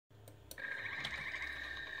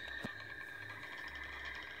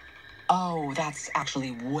Oh, that's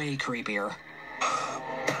actually way creepier.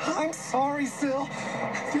 I'm sorry, Sil.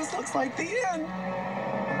 This looks like the end.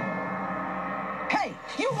 Hey,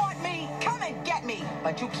 you want me? Come and get me.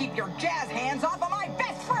 But you keep your jazz hands off of my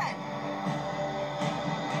best friend.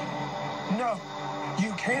 No,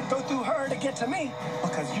 you can't go through her to get to me,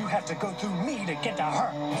 because you have to go through me to get to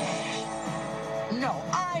her. No,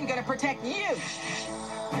 I'm gonna protect you.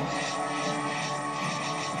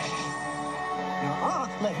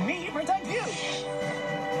 Let me protect you.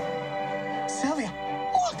 Sylvia,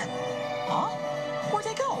 look. Huh? Where'd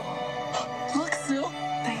they go? Look, Sil.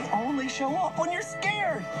 They only show up when you're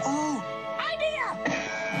scared. Oh. Idea!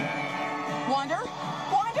 Wander?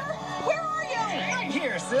 Wander? Where are you? Right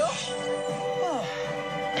here, Sil.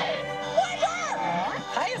 Wander!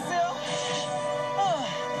 Hiya, Sil.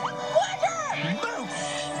 Wander! Boom.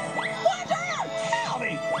 Wander!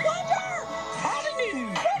 Howdy. Wander! Howdy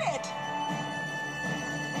news. Quit it!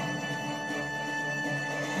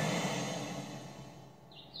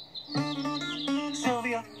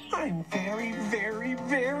 Sylvia, I'm very, very,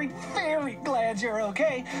 very, very glad you're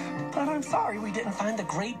okay. But I'm sorry we didn't find the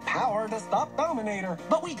great power to stop Dominator.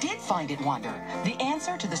 But we did find it, Wander. The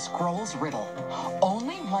answer to the scroll's riddle.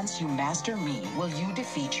 Only once you master me will you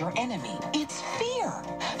defeat your enemy. It's fear.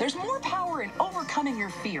 There's more power in overcoming your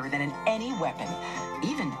fear than in any weapon.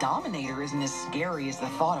 Even Dominator isn't as scary as the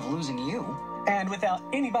thought of losing you. And without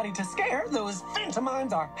anybody to scare, those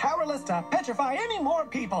Phantomines are powerless to petrify any more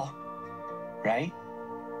people. Right?